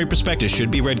or summary prospectus should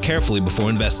be read carefully before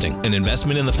investing. An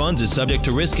investment in the funds is subject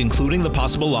to risk, including the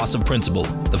possible loss of principal.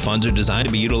 The funds are designed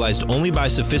to be utilized only by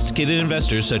sophisticated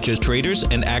investors such as traders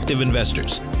and active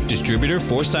investors. Distributor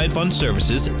Foreside Fund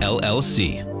Services,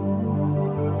 LLC.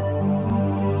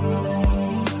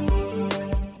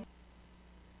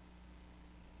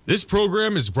 This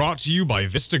program is brought to you by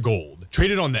Vista Gold,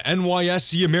 traded on the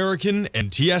NYSE American and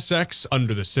TSX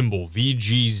under the symbol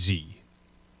VGZ.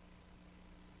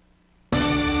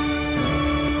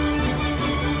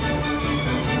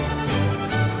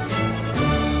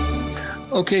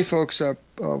 Okay, folks, I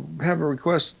have a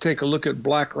request to take a look at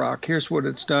BlackRock. Here's what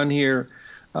it's done here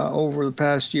over the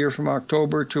past year from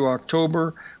October to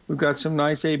October. We've got some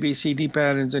nice ABCD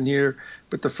patterns in here,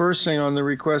 but the first thing on the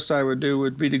request I would do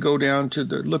would be to go down to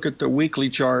look at the weekly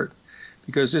chart,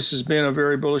 because this has been a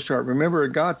very bullish chart. Remember,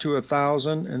 it got to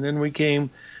 1,000, and then we came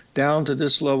down to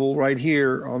this level right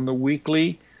here on the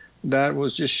weekly. That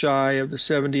was just shy of the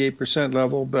 78%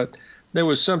 level, but there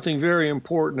was something very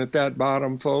important at that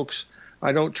bottom, folks.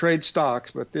 I don't trade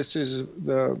stocks, but this is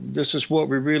what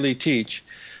we really teach.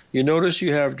 You notice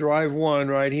you have drive 1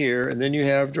 right here, and then you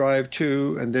have drive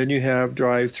 2, and then you have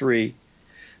drive 3.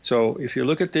 So if you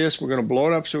look at this, we're going to blow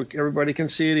it up so everybody can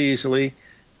see it easily.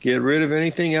 Get rid of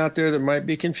anything out there that might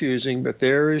be confusing, but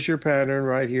there is your pattern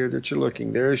right here that you're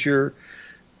looking. There's your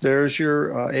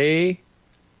A,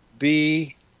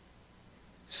 B,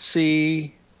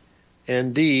 C,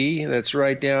 and D, and that's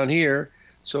right down here.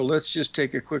 So let's just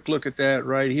take a quick look at that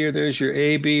right here. There's your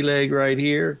AB leg right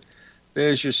here.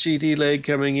 There's your CD leg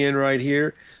coming in right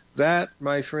here. That,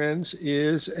 my friends,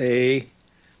 is a,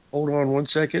 hold on one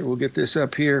second. We'll get this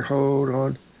up here. Hold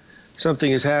on.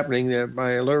 Something is happening. That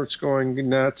my alert's going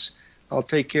nuts. I'll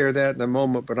take care of that in a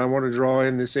moment, but I want to draw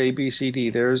in this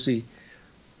ABCD. There's the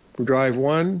drive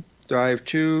 1, drive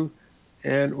 2,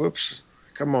 and whoops,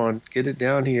 come on, get it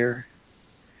down here.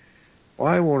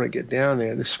 Why won't it get down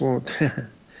there? This won't,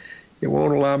 it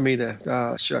won't allow me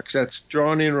to, shucks, that's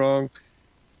drawn in wrong.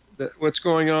 What's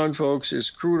going on, folks,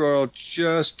 is crude oil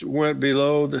just went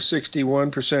below the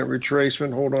 61%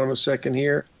 retracement. Hold on a second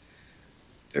here.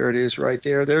 There it is right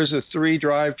there. There's a 3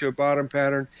 drive to a bottom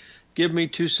pattern. Give me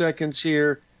 2 seconds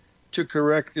here to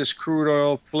correct this crude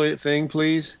oil thing,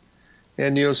 please.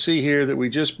 And you'll see here that we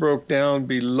just broke down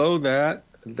below that.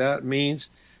 That means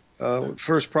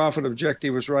first profit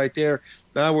objective was right there.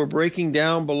 Now we're breaking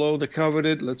down below the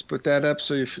coveted. Let's put that up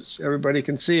so everybody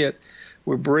can see it.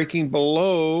 We're breaking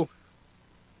below,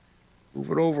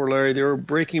 move it over, Larry. They're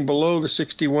breaking below the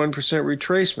 61%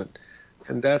 retracement.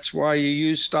 And that's why you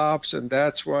use stops, and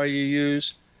that's why you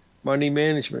use money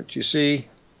management. You see,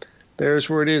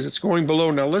 there's where it is. It's going below.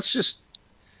 Now let's just,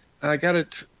 I've got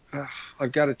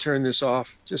to turn this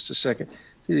off just a second.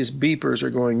 See, these beepers are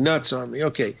going nuts on me.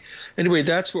 Okay. Anyway,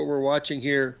 that's what we're watching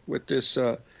here with this,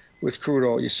 with crude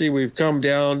oil. You see, we've come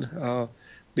down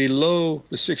below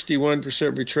the 61%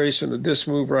 retracement of this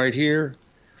move right here.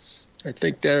 I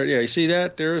think there, yeah, you see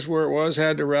that? There's where it was,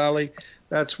 had to rally.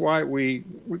 That's why we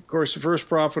of course, the first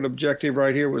profit objective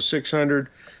right here was 600.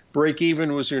 Break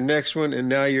even was your next one, and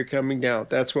now you're coming down.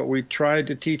 That's what we tried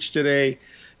to teach today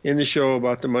in the show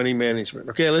about the money management.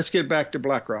 Okay, let's get back to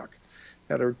BlackRock.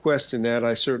 Had a request in that.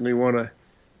 I certainly want to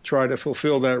try to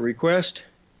fulfill that request.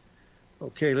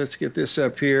 Okay, let's get this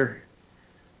up here.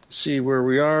 See where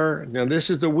we are. Now, this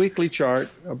is the weekly chart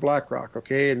of BlackRock,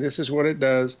 okay? And this is what it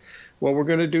does. What we're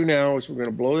going to do now is we're going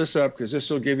to blow this up because this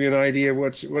will give you an idea of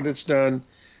what it's done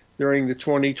during the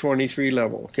 2023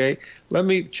 level, okay? Let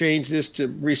me change this to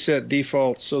reset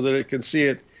default so that it can see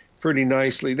it pretty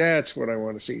nicely. That's what I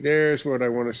want to see. There's what I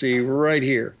want to see right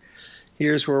here.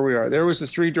 Here's where we are. There was the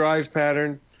 3 drive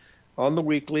pattern on the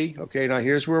weekly. Okay, now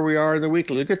here's where we are in the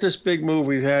weekly. Look at this big move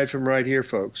we've had from right here,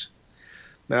 folks.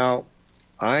 Now,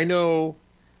 I know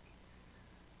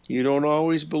You don't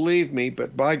always believe me,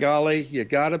 but by golly, you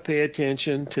got to pay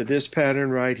attention to this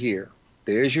pattern right here.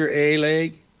 There's your A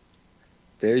leg.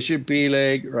 There's your B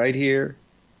leg right here.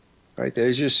 Right,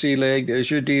 there's your C leg.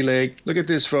 There's your D leg. Look at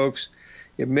this, folks.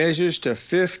 It measures to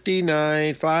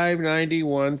 59,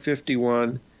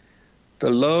 591.51. The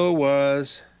low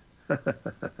was,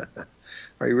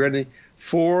 are you ready?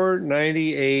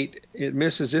 4.98. It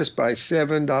misses this by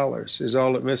 $7 is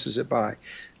all it misses it by.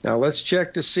 Now let's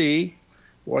check to see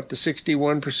what the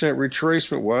 61%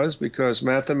 retracement was, because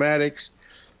mathematics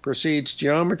precedes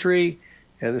geometry,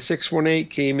 and the 618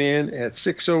 came in at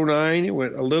 609. It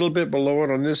went a little bit below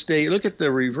it on this day. Look at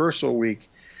the reversal week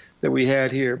that we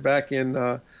had here back in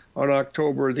on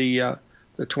October the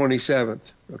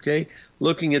 27th. Okay,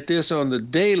 looking at this on the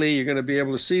daily, you're going to be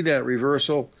able to see that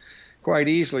reversal quite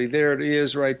easily. There it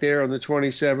is right there on the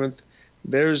 27th.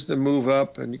 There's the move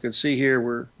up, and you can see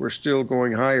here we're still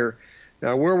going higher.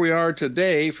 Now where we are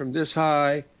today, from this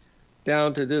high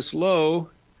down to this low,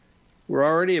 we're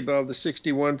already above the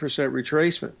 61%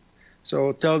 retracement.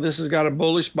 So this has got a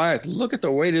bullish bias. Look at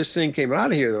the way this thing came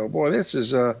out of here, though. Boy, this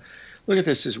is look at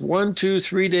this. This 1, 2,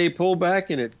 3 day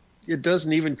pullback, and it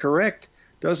doesn't even correct,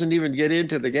 doesn't even get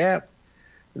into the gap.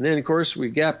 And then, of course, we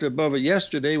gapped above it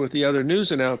yesterday with the other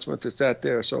news announcement that's out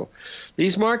there. So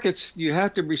these markets, you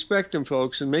have to respect them,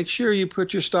 folks, and make sure you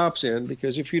put your stops in,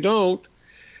 because if you don't,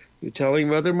 you're telling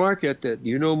Mother Market that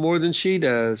you know more than she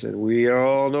does, and we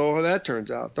all know how that turns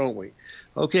out, don't we?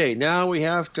 Okay, now we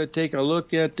have to take a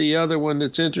look at the other one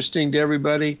that's interesting to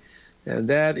everybody, and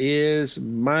that is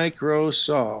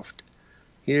Microsoft.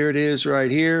 Here it is right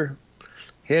here,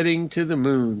 heading to the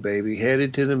moon, baby,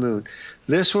 headed to the moon.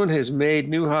 This one has made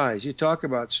new highs. You talk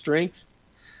about strength.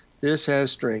 This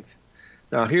has strength.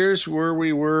 Now, here's where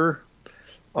we were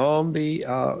on the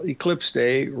eclipse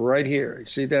day right here. You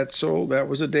see that sold? That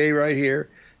was a day right here.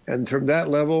 And from that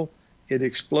level, it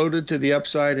exploded to the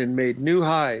upside and made new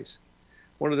highs.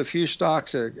 One of the few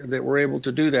stocks that were able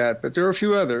to do that. But there are a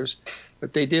few others,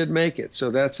 but they did make it. So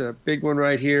that's a big one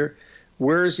right here.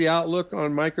 Where's the outlook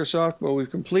on Microsoft? Well, we've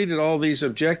completed all these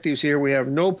objectives here. We have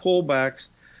no pullbacks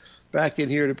back in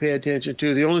here to pay attention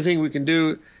to. The only thing we can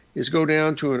do is go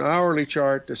down to an hourly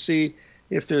chart to see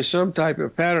if there's some type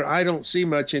of pattern. I don't see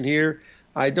much in here.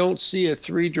 I don't see a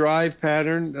 3-drive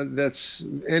pattern that's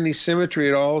any symmetry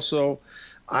at all. So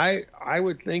I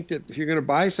would think that if you're going to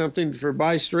buy something for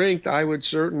buy strength, I would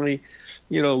certainly,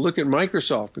 look at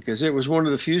Microsoft, because it was one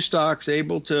of the few stocks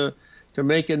able to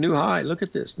make a new high. Look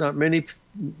at this. Not many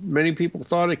people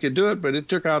thought it could do it, but it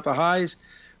took out the highs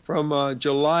from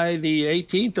July the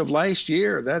 18th of last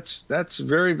year. That's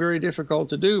very, very difficult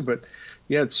to do. But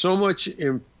you had so much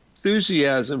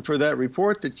enthusiasm for that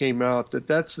report that came out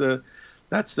that's the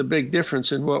big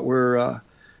difference in what we're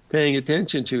paying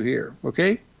attention to here.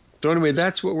 Okay. So anyway,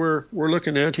 that's what we're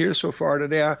looking at here so far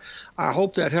today. I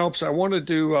hope that helps. I wanted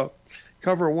to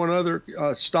cover one other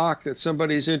stock that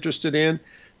somebody's interested in,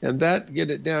 and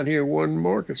get it down here one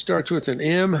more. It starts with an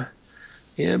M.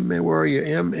 M, where are you?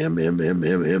 M.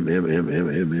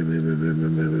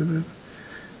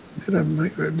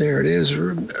 There it is.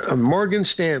 Morgan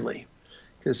Stanley,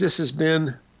 because this has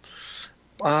been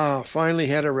finally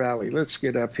had a rally. Let's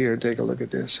get up here and take a look at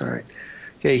this. All right.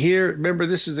 Okay, here, remember,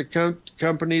 this is the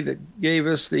company that gave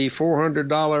us the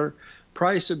 $400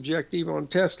 price objective on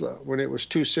Tesla when it was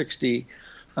 $260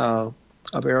 a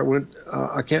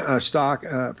stock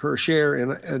per share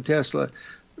in Tesla.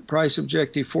 Price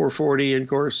objective $440, and of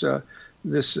course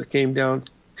this came down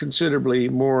considerably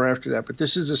more after that. But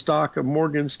this is the stock of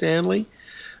Morgan Stanley.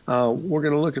 We're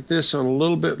going to look at this on a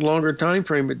little bit longer time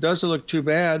frame. It doesn't look too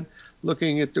bad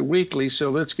looking at the weekly, so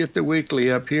let's get the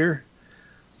weekly up here.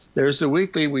 There's the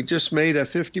weekly. We just made a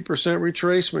 50%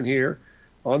 retracement here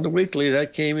on the weekly.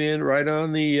 That came in right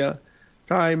on the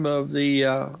time of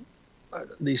the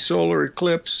solar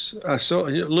eclipse,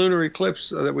 lunar eclipse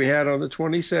that we had on the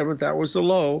 27th. That was the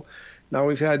low. Now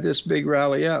we've had this big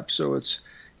rally up, so it's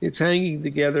hanging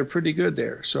together pretty good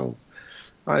there. So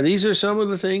these are some of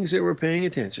the things that we're paying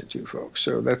attention to, folks.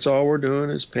 So that's all we're doing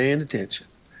is paying attention.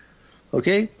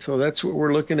 Okay, so that's what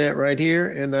we're looking at right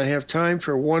here, and I have time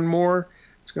for one more.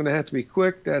 It's going to have to be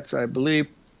quick. That's, I believe,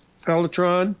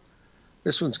 Peloton.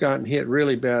 This one's gotten hit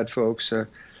really bad, folks.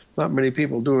 Not many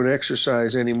people doing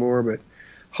exercise anymore, but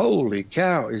holy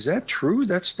cow, is that true?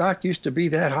 That stock used to be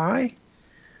that high?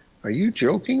 Are you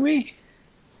joking me?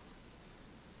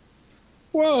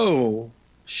 Whoa,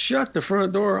 shut the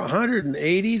front door,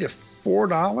 $180 to $4,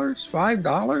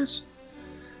 $5?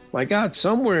 My God,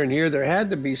 somewhere in here there had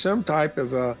to be some type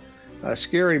of a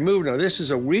scary move. Now, this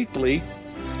is a weekly.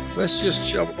 Let's just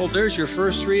shove. Oh, there's your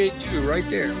first 382 right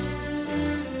there.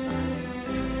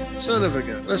 Son of a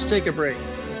gun. Let's take a break.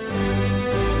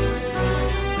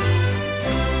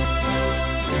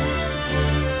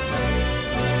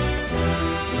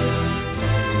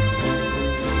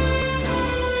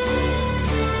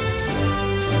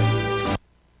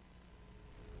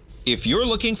 If you're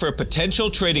looking for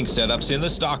potential trading setups in the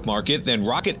stock market, then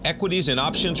Rocket Equities and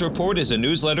Options Report is a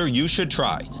newsletter you should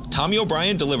try. Tommy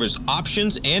O'Brien delivers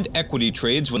options and equity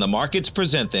trades when the markets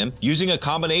present them, using a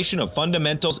combination of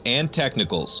fundamentals and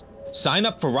technicals. Sign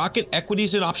up for Rocket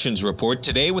Equities and Options Report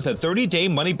today with a 30-day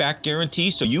money-back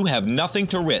guarantee, so you have nothing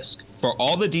to risk. For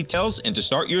all the details and to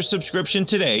start your subscription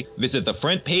today, visit the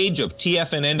front page of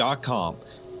TFNN.com.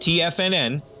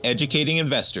 TFNN, educating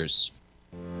investors.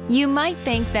 You might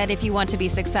think that if you want to be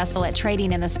successful at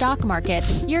trading in the stock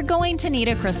market, you're going to need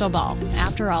a crystal ball.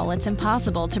 After all, it's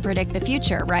impossible to predict the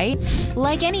future, right?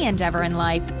 Like any endeavor in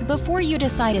life, before you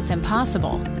decide it's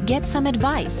impossible, get some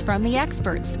advice from the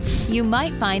experts. You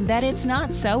might find that it's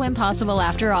not so impossible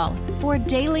after all. For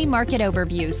daily market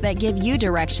overviews that give you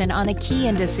direction on the key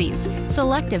indices,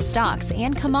 selective stocks,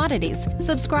 and commodities,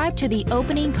 subscribe to the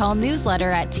Opening Call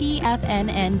newsletter at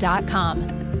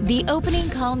TFNN.com. The Opening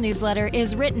Call newsletter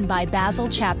is written by Basil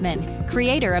Chapman,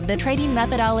 creator of the trading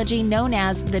methodology known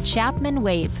as the Chapman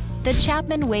Wave. The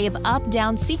Chapman Wave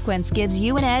up-down sequence gives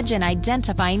you an edge in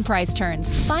identifying price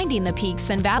turns, finding the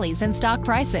peaks and valleys in stock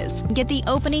prices. Get the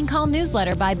Opening Call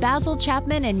newsletter by Basil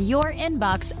Chapman in your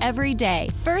inbox every day.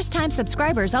 First-time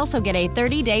subscribers also get a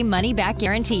 30-day money-back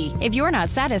guarantee. If you're not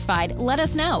satisfied, let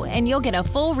us know, and you'll get a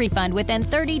full refund within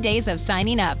 30 days of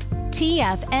signing up.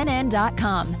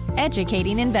 TFNN.com,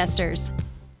 educating investors.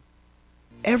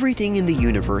 Everything in the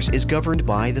universe is governed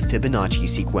by the Fibonacci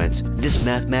sequence. This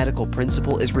mathematical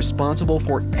principle is responsible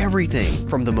for everything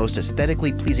from the most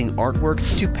aesthetically pleasing artwork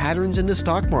to patterns in the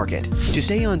stock market. To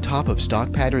stay on top of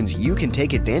stock patterns you can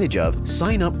take advantage of,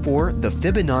 sign up for the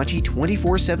Fibonacci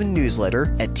 24/7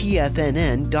 newsletter at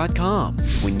TFNN.com.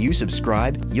 When you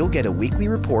subscribe, you'll get a weekly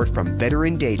report from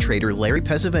veteran day trader Larry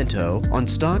Pesavento on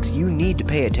stocks you need to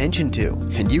pay attention to.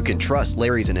 And you can trust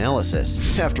Larry's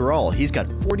analysis. After all, he's got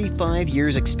 45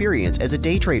 years experience as a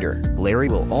day trader. Larry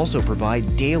will also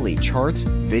provide daily charts,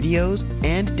 videos,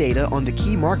 and data on the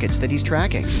key markets that he's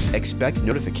tracking. Expect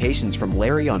notifications from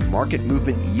Larry on market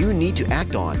movement you need to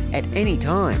act on at any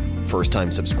time. First-time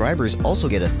subscribers also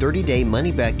get a 30-day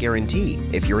money-back guarantee.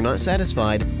 If you're not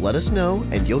satisfied, let us know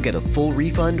and you'll get a full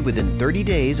refund within 30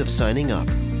 days of signing up.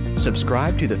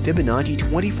 Subscribe to the Fibonacci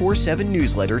 24/7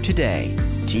 newsletter today.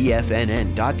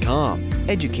 TFNN.com,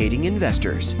 educating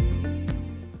investors.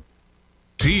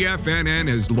 TFNN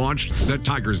has launched the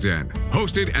Tiger's Den,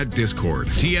 hosted at Discord.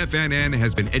 TFNN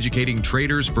has been educating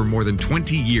traders for more than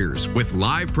 20 years with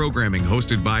live programming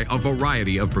hosted by a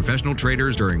variety of professional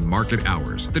traders during market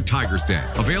hours. The Tiger's Den,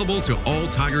 available to all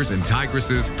tigers and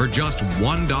tigresses for just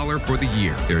 $1 for the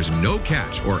year. There's no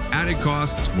catch or added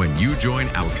costs when you join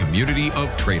our community of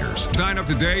traders. Sign up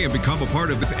today and become a part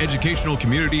of this educational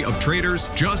community of traders.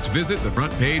 Just visit the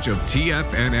front page of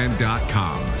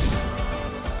TFNN.com.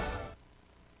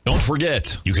 Don't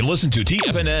forget, you can listen to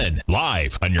TFNN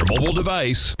live on your mobile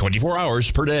device 24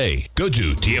 hours per day. Go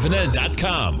to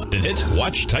TFNN.com, then hit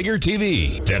Watch Tiger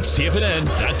TV. That's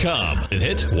TFNN.com, then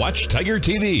hit Watch Tiger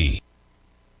TV.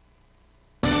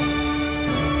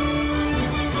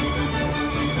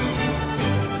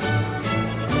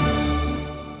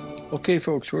 Okay,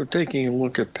 folks, we're taking a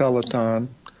look at Peloton.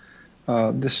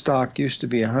 This stock used to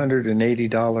be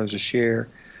 $180 a share.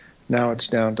 Now it's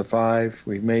down to $5.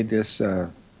 We've made this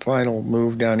final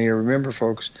move down here. Remember,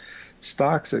 folks,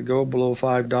 stocks that go below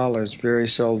 $5 very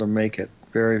seldom make it.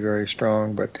 Very, very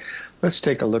strong. But let's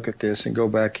take a look at this and go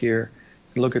back here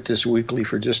and look at this weekly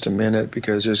for just a minute,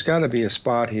 because there's got to be a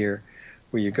spot here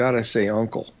where you got to say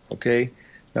uncle, okay?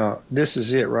 Now, this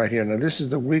is it right here. Now, this is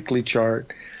the weekly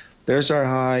chart. There's our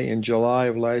high in July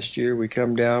of last year. We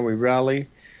come down, we rally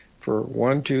for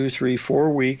 1, 2, 3,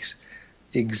 4 weeks,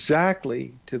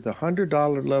 exactly to the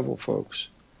 $100 level, folks.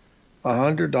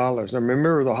 $100. Now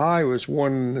remember, the high was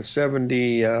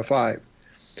 175.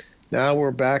 Now we're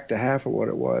back to half of what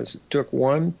it was. It took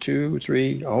 1, 2,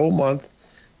 3, a whole month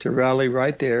to rally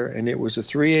right there, and it was a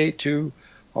 382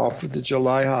 off of the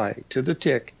July high to the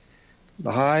tick. The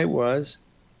high was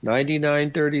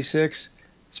 99.36.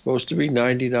 Supposed to be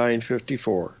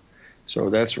 99.54. So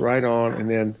that's right on. And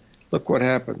then look what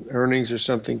happened. Earnings or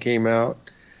something came out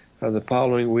the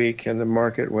following week, and the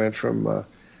market went from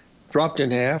dropped in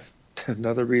half.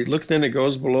 Another read. Look, then it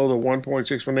goes below the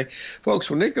 1.618. Folks,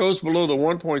 when it goes below the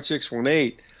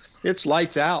 1.618, it's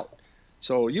lights out.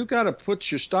 So you got to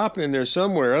put your stop in there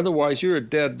somewhere. Otherwise, you're a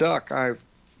dead duck. I've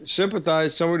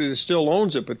sympathized somebody that still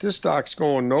owns it, but this stock's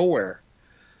going nowhere.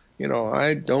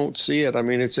 I don't see it. I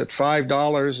mean, it's at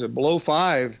 $5, below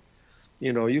 $5.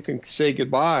 You can say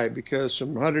goodbye, because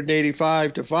from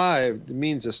 185 to 5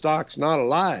 means the stock's not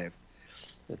alive.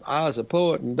 I, as a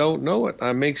poet and don't know it,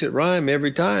 I makes it rhyme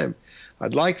every time.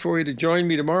 I'd like for you to join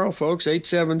me tomorrow, folks,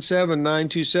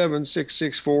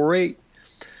 877-927-6648.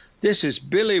 This is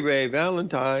Billy Ray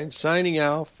Valentine signing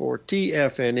out for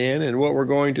TFNN, and what we're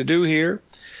going to do here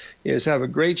is have a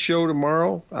great show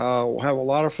tomorrow. We'll have a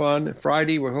lot of fun.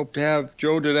 Friday, we hope to have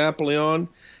Joe DiNapoli on.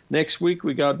 Next week,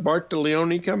 we got Bart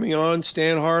DeLeone coming on,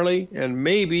 Stan Harley, and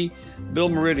maybe Bill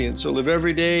Meridian. So live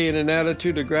every day in an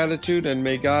attitude of gratitude, and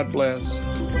may God bless.